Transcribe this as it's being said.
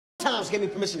times she gave me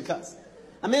permission to cuss.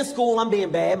 I'm in school, I'm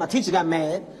being bad. My teacher got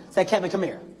mad, said, Kevin, come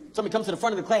here. Somebody comes to the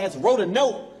front of the class, wrote a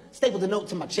note, stapled the note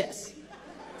to my chest.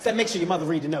 Said, make sure your mother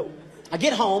read the note. I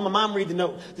get home, my mom read the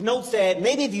note. The note said,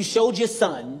 maybe if you showed your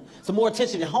son some more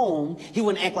attention at home, he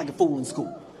wouldn't act like a fool in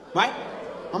school, right?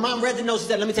 My mom read the note, she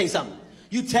said, let me tell you something.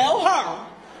 You tell her,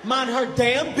 mind her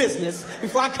damn business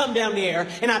before I come down there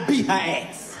and I beat her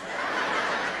ass.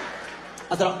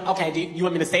 I said, okay, do you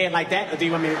want me to say it like that, or do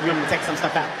you want me to take some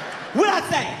stuff out? What'd I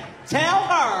say? Tell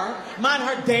her, mind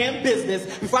her damn business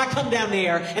before I come down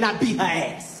there and I beat her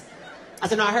ass. I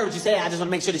said, no, I heard what you said. I just want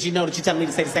to make sure that you know that you're telling me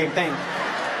to say the same thing.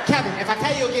 Kevin, if I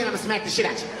tell you again, I'm going to smack the shit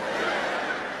out you.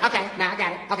 Okay, now I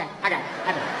got it. Okay, I got it.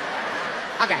 I got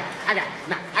it. Okay, I got it.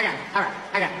 No, I got it. All right,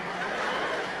 I got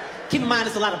it. Keep in mind,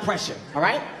 it's a lot of pressure, all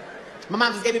right? My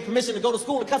mom just gave me permission to go to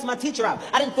school and cuss my teacher out.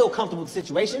 I didn't feel comfortable with the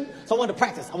situation, so I wanted to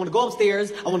practice. I wanted to go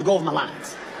upstairs. I wanted to go over my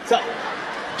lines. So,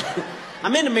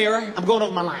 I'm in the mirror. I'm going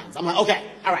over my lines. I'm like, okay,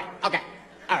 all right, okay,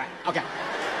 all right, okay.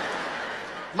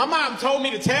 My mom told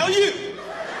me to tell you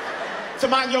to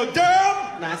mind your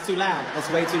damn... Nah, that's too loud. That's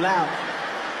way too loud.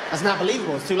 That's not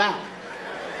believable. It's too loud.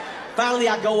 Finally,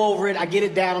 I go over it. I get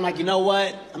it down. I'm like, you know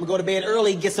what? I'm going to go to bed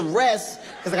early, get some rest,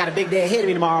 because I got a big day ahead of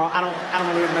me tomorrow. I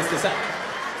don't want to mess this up.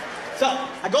 So,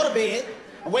 I go to bed.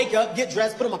 I wake up, get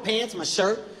dressed, put on my pants, my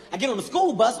shirt. I get on the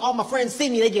school bus. All my friends see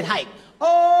me. They get hyped.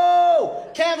 Oh,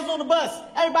 Kev is on the bus.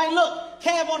 Everybody look,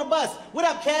 Kev on the bus. What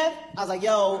up, Kev? I was like,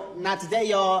 yo, not today,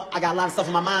 y'all. I got a lot of stuff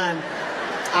on my mind.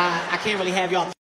 I can't really have y'all